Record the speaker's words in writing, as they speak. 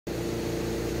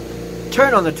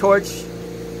turn on the torch,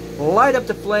 light up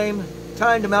the flame,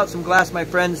 time to mount some glass, my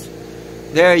friends.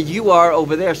 There you are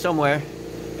over there somewhere.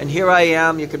 And here I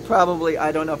am. You could probably,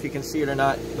 I don't know if you can see it or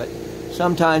not, but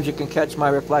sometimes you can catch my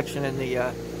reflection in the,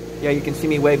 yeah, you can see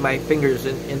me wave my fingers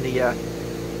in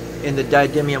the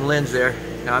didymium lens there.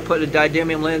 Now I put a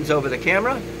didymium lens over the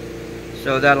camera,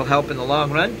 so that'll help in the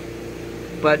long run.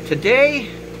 But today,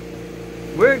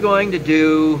 we're going to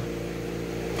do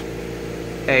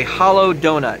a hollow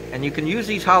donut. And you can use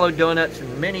these hollow donuts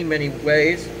in many, many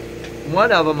ways.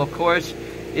 One of them, of course,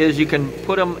 is you can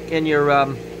put them in your,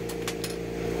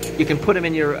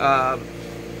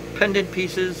 pendant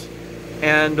pieces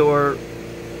and or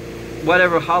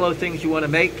whatever hollow things you want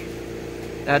to make.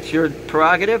 That's your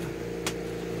prerogative.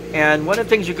 And one of the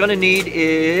things you're going to need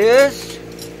is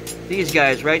these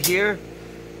guys right here.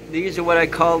 These are what I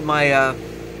called my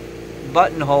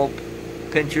buttonhole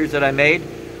pinchers that I made.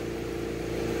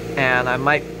 And I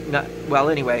might not, well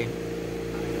anyway,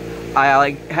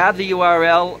 I have the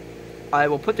URL. I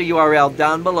will put the URL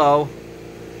down below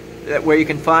where you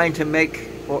can find to make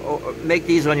or make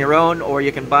these on your own, or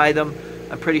you can buy them.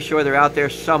 I'm pretty sure they're out there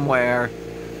somewhere.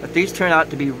 But these turn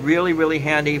out to be really, really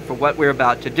handy for what we're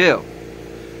about to do.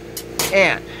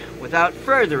 And without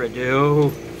further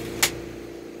ado,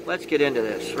 let's get into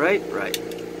this, right? Right.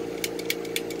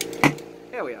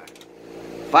 Here we are.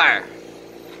 Fire.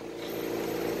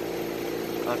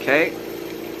 Okay.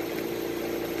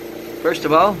 First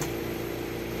of all,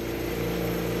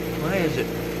 why is it?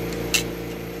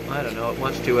 I don't know. It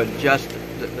wants to adjust.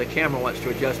 The camera wants to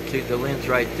adjust to the lens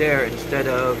right there instead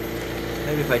of,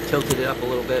 maybe if I tilted it up a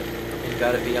little bit and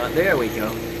got it beyond. There we go.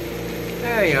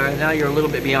 There you are. Now you're a little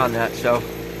bit beyond that, so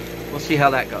we'll see how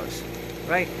that goes.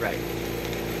 Right? Right.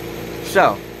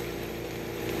 So,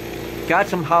 got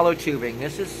some hollow tubing.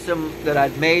 This is some that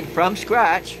I've made from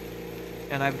scratch,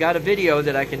 and I've got a video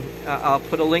that I can, I'll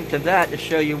put a link to that to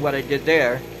show you what I did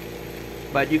there.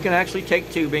 But you can actually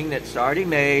take tubing that's already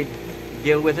made,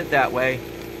 deal with it that way,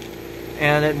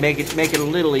 and then make it a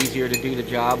little easier to do the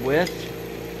job with.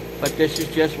 But this is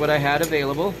just what I had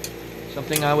available,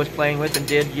 something I was playing with and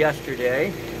did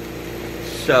yesterday.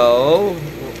 So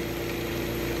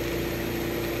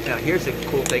now here's a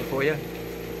cool thing for you.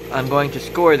 I'm going to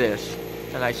score this,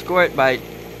 and I score it by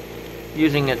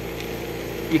using it.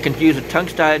 You can use a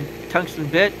tungsten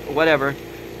bit or whatever.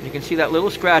 You can see that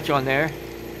little scratch on there.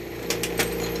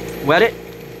 Wet it.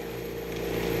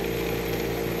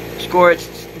 Score it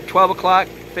 12 o'clock,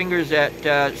 fingers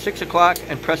at 6 o'clock,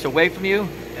 and press away from you,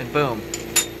 and boom.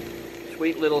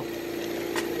 Sweet little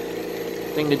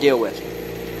thing to deal with.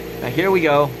 Now here we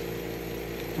go.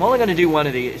 I'm only going to do one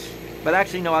of these, but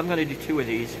actually no, I'm going to do two of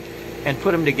these and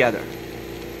put them together.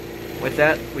 With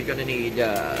that, we're going to need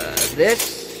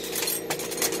this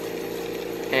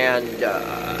and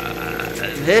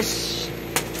this.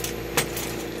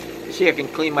 See, I can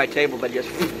clean my table by just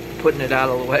putting it out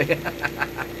of the way.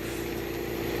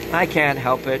 I can't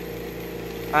help it.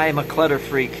 I am a clutter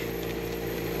freak.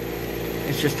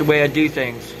 It's just the way I do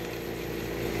things.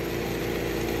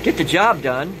 Get the job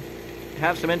done,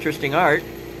 have some interesting art,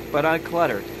 but I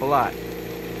clutter a lot.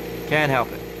 Can't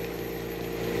help it.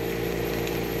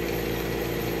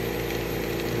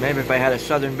 Maybe if I had a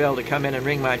Southern Belle to come in and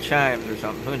ring my chimes or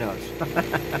something, who knows?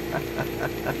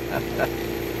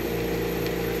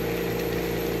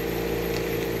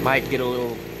 Might get a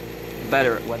little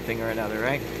better at one thing or another,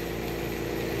 right?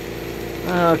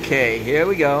 Okay, here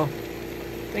we go. I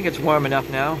think it's warm enough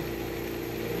now.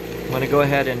 I'm going to go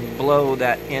ahead and blow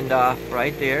that end off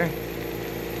right there.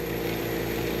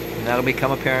 And that'll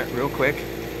become apparent real quick.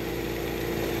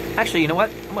 Actually, you know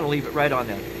what? I'm going to leave it right on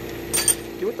there.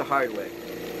 Do it the hard way.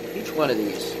 Each one of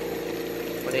these.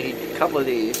 I'm going to need a couple of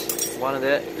these. One of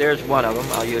that. There's one of them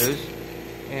I'll use.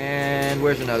 And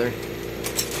where's another?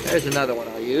 There's another one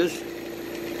I'll use.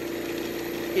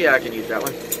 Yeah, I can use that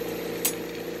one.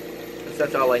 If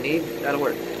that's all I need, that'll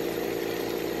work.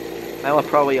 I'll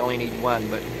probably only need one,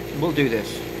 but we'll do this.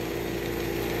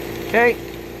 Okay,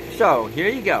 so here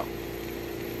you go.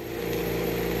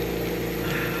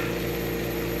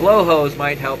 Blow hose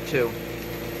might help too.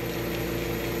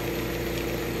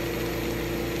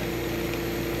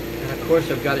 And of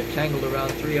course I've got it tangled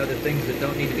around three other things that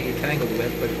don't need to be tangled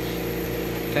with, but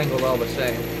it's tangled all the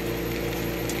same.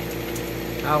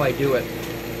 How I do it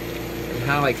and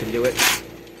how I can do it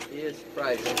is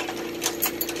surprising,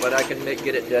 but I can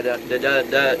get it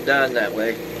done that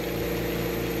way.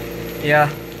 Yeah.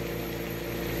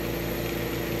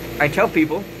 I tell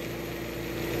people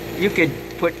you could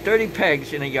put 30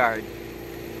 pegs in a yard.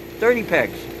 30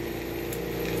 pegs.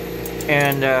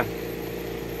 And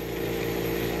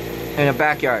in a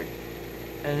backyard.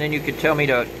 and then you could tell me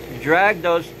to drag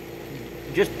those,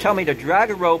 just tell me to drag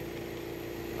a rope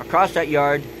across that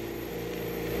yard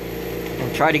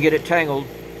and try to get it tangled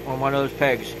on one of those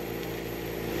pegs.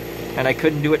 And I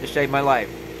couldn't do it to save my life.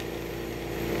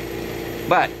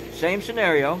 But, same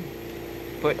scenario,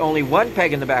 put only one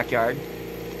peg in the backyard.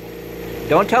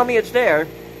 Don't tell me it's there,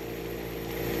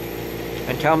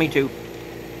 and tell me to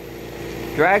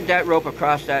drag that rope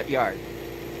across that yard.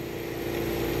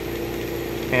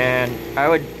 And I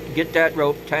would get that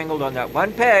rope tangled on that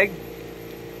one peg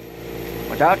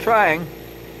without trying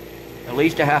at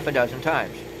least a half a dozen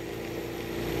times.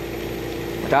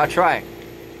 Without trying.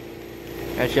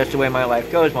 That's just the way my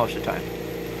life goes most of the time.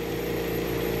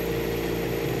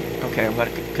 Okay, I'm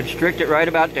going to constrict it right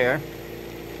about there.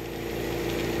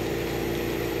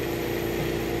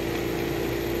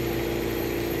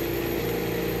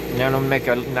 And then I'm going to make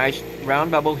a nice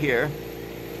round bubble here.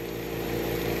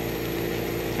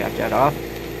 Tap that off.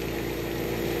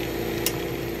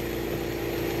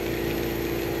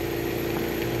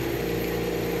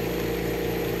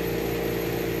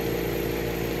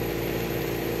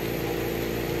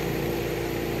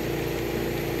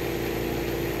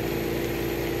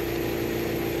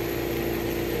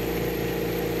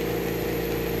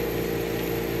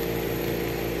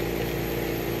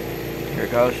 Here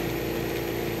it goes.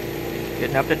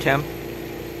 Getting up to temp.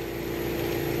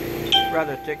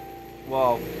 Rather thick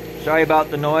wall. Sorry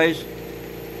about the noise.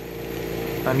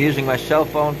 I'm using my cell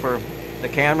phone for the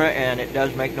camera, and it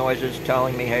does make noises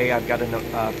telling me, hey, I've got an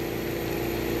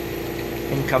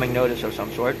incoming notice of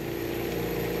some sort.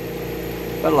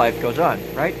 But life goes on,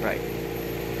 right? Right.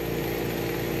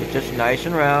 Get this nice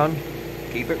and round.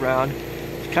 Keep it round.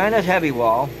 It's kind of heavy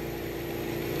wall.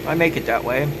 I make it that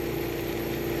way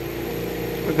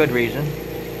for good reason.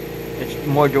 It's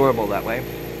more durable that way.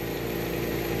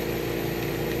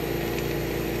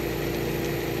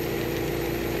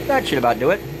 That should about do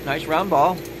it. Nice round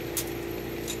ball.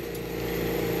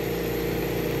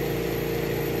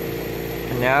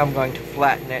 And now I'm going to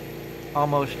flatten it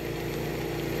almost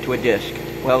to a disc.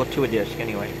 Well, to a disc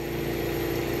anyway.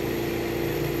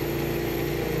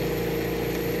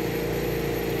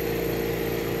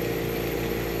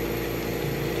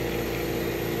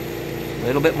 A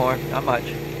little bit more, not much.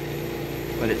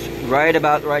 But it's right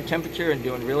about the right temperature and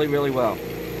doing really, really well.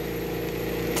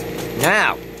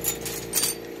 Now,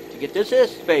 to get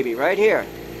this baby right here.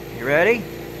 You ready?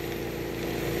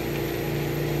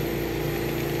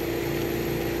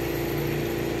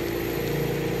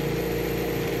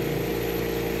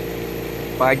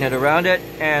 Widen it around it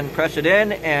and press it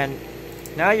in, and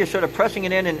now you're sort of pressing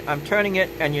it in, and I'm turning it,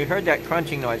 and you heard that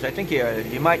crunching noise. I think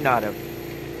you might not have,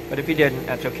 but if you didn't,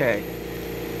 that's okay.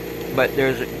 But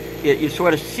you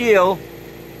sort of seal,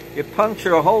 you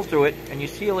puncture a hole through it, and you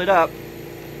seal it up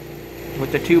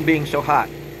with the tube being so hot.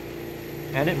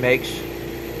 And it makes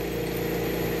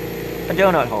a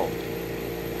donut hole.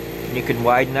 And you can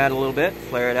widen that a little bit,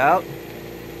 flare it out.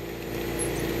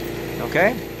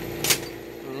 Okay?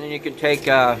 And then you can take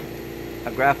a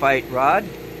graphite rod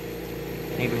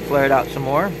and even flare it out some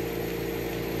more.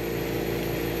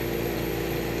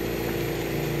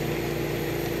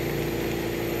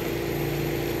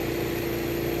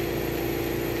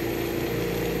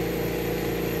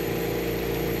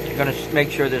 I'm going to make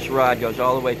sure this rod goes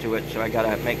all the way to it, so I got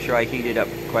to make sure I heat it up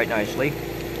quite nicely.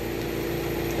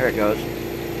 There it goes.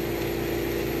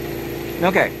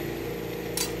 Okay.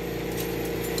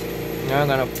 Now I'm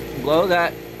going to blow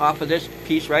that off of this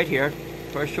piece right here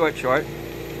for a short.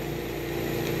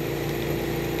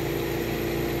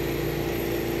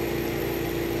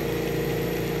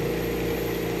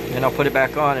 Then I'll put it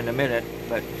back on in a minute,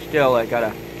 but still I got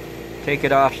to take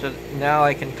it off so now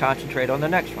I can concentrate on the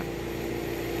next one.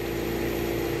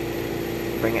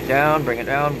 Bring it down, bring it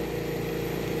down.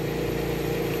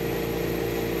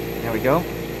 There we go.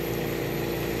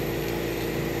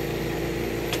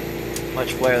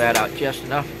 Let's flare that out just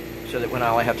enough so that when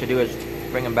all I have to do is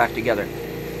bring them back together.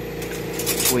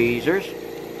 Tweezers.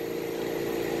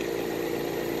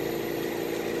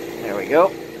 There we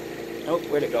go. Oh,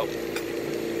 where'd it go?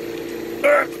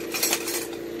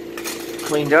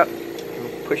 Cleaned up.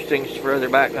 Push things further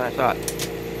back than I thought.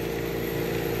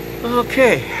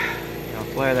 Okay.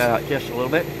 Flare that out just a little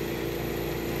bit.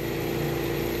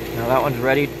 Now that one's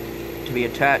ready to be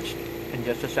attached in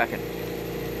just a second.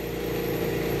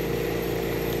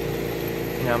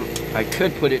 Now I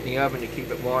could put it in the oven to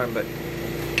keep it warm, but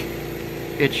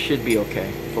it should be okay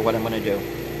for what I'm going to do.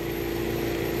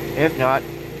 If not,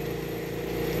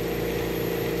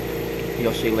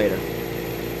 you'll see later.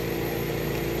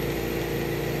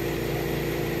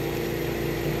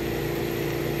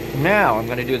 Now I'm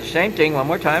going to do the same thing one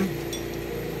more time.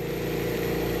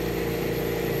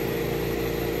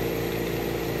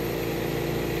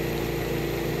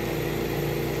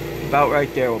 About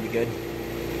right there will be good.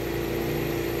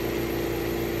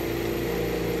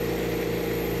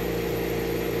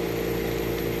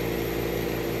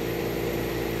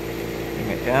 Bring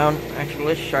it down. Actually,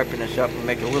 let's sharpen this up and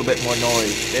make a little bit more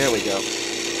noise. There we go.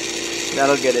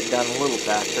 That'll get it done a little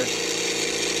faster.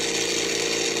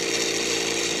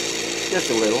 Just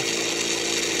a little.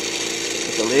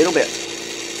 Just a little bit.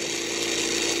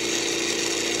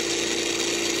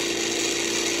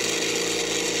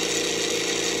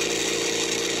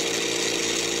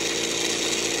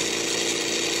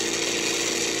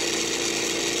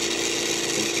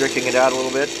 Constricting it out a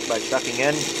little bit by sucking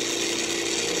in.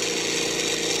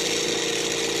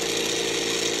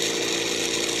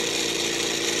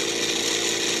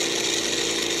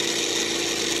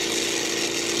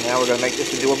 Now we're going to make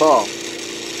this into a ball,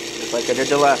 just like I did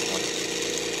the last one.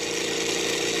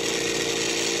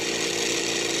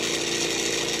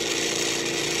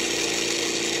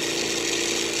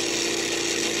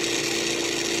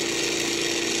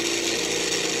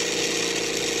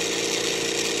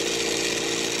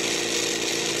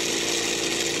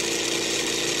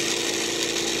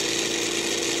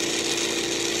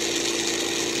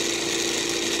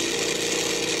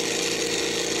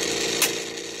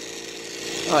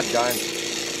 Oh, darn.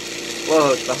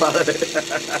 Whoa, it's fell out of it.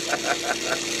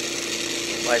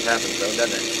 Life happens though,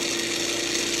 doesn't it?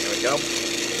 There we go.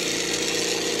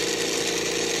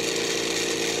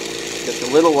 Just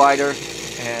a little wider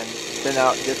and thin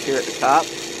out just here at the top.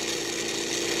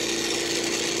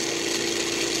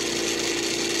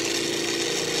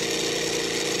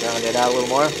 Round it out a little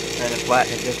more and then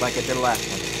flatten it just like I did the last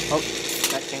one. Oh,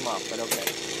 that came off, but okay.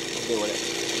 We'll deal with it.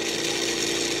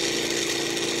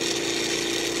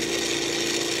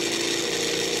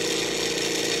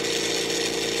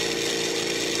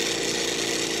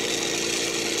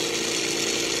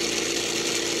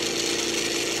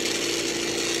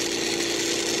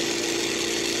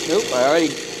 Nope, I already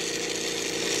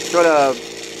sort of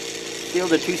sealed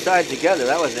the two sides together.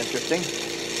 That was interesting.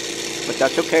 But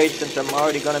that's okay since I'm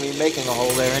already going to be making a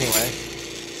hole there anyway.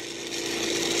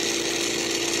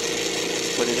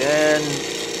 Put it in.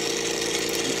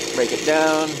 Break it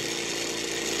down.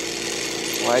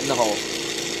 Widen the hole.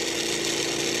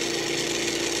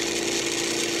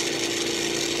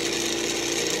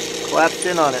 Collapsed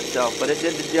in on itself, but it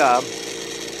did the job.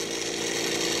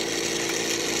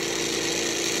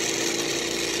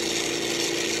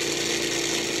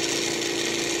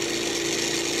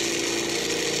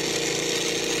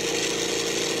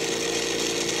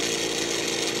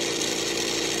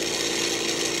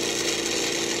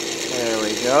 There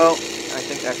we go. I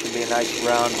think that should be a nice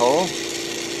round hole.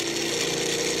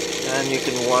 And you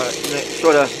can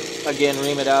sort of, again,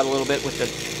 ream it out a little bit with the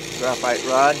graphite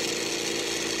rod.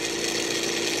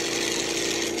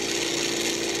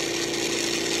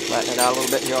 Flatten it out a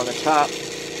little bit here on the top.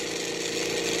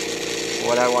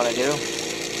 What I want to do.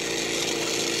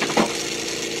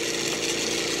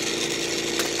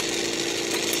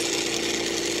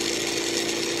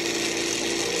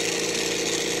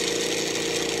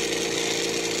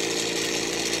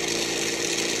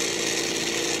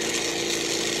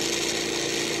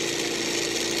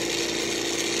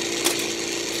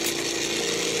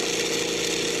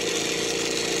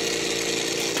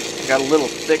 Got a little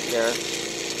thick there,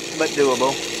 but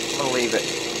doable. I'm going to leave it.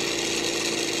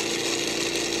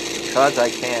 Because I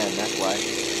can, that's why.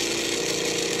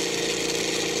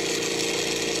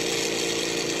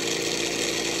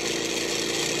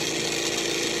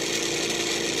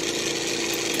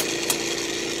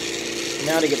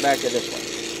 Now to get back to this one.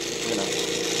 I'm going to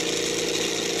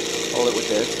hold it with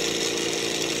this.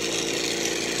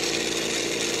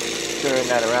 Turn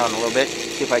that around a little bit.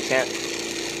 See if I can't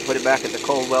put it back at the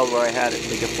cold weld where I had it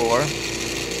before.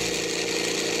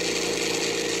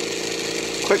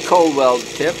 Quick cold weld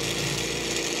tip.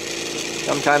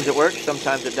 Sometimes it works,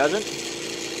 sometimes it doesn't.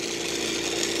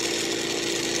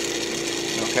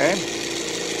 Okay.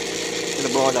 Should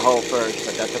have blown the hole first,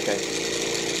 but that's okay.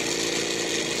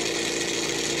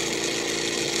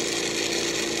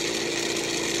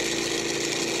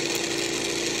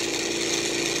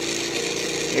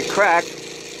 It cracked,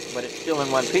 but it's still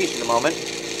in one piece at the moment.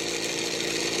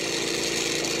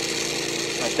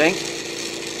 I think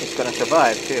it's going to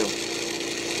survive too.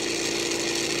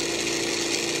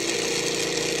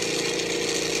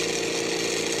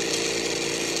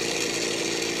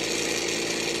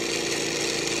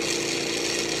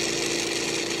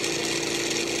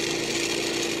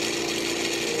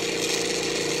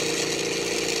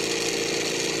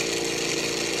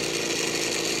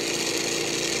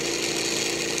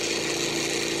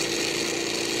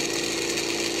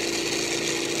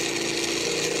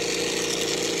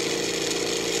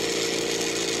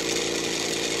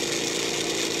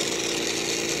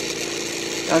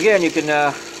 Again, you can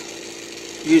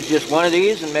use just one of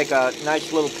these and make a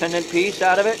nice little pendant piece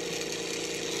out of it.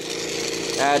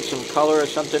 Add some color or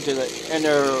something to the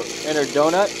inner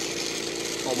donut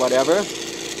or whatever.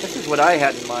 This is what I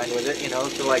had in mind with it, you know.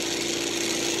 So like,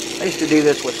 I used to do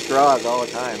this with straws all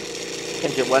the time.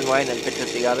 Pinch it one way and then pinch it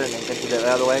the other and then pinch it the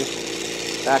other way.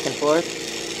 Back and forth.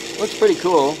 Looks pretty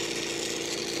cool.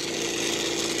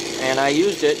 And I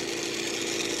used it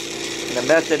in a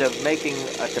method of making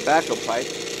a tobacco pipe.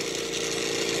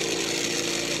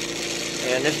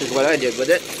 And this is what I did with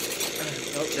it.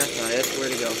 Oh, that's not it.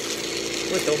 Where'd it go?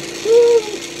 Whistle. Woo!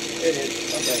 It is.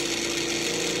 Okay.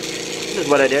 This is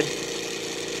what I did.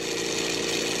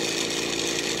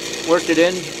 Worked it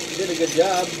in. Did a good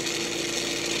job.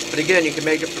 But again, you can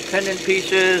make it for pendant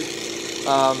pieces,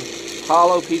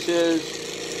 hollow pieces,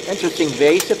 interesting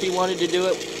vase if you wanted to do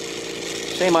it.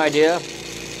 Same idea.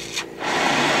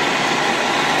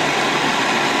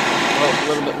 Oh, it's a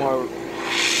little bit more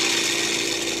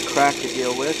crack to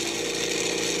deal with.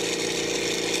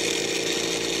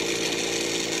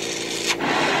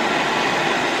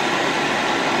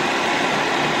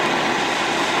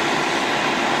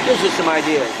 Gives you some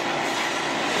ideas.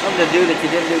 Something to do that you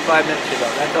didn't do 5 minutes ago.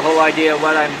 That's the whole idea of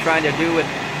what I'm trying to do with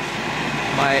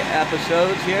my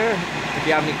episodes here. If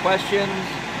you have any questions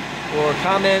or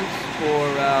comments or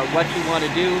what you want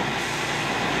to do,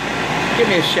 give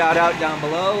me a shout out down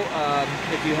below.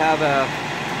 If you have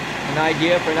an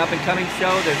idea for an up and coming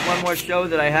show, there's one more show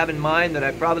that I have in mind that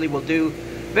I probably will do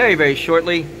very, very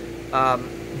shortly,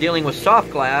 dealing with soft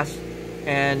glass.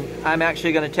 And I'm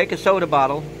actually going to take a soda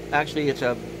bottle. Actually, it's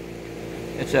a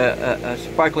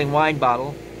sparkling wine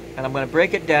bottle, and I'm going to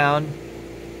break it down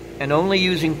and only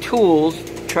using tools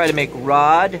try to make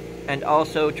rod and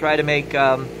also try to make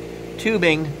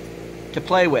tubing to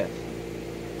play with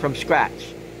from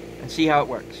scratch and see how it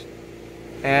works.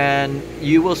 And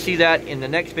you will see that in the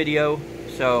next video,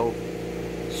 so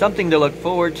something to look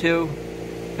forward to.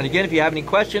 And again, if you have any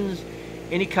questions,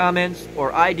 any comments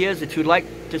or ideas that you'd like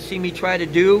to see me try to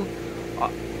do,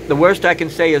 the worst I can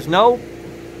say is no.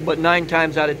 But 9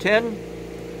 times out of 10,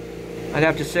 I'd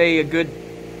have to say a good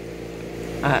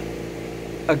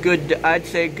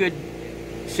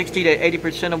 60 to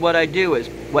 80% of what I do is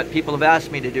what people have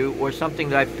asked me to do, or something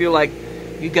that I feel like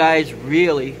you guys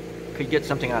really could get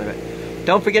something out of it.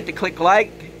 Don't forget to click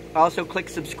like, also click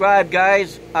subscribe,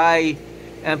 guys. I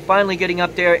am finally getting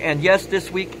up there, and yes, this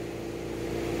week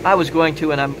I was going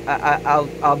to, and I'm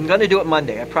going to do it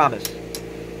Monday, I promise.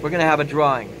 We're going to have a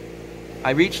drawing.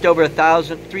 I reached over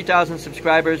 3,000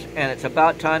 subscribers, and it's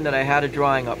about time that I had a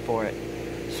drawing up for it.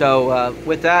 So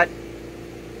with that,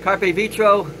 carpe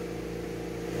vitro,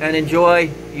 and enjoy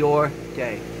your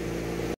day.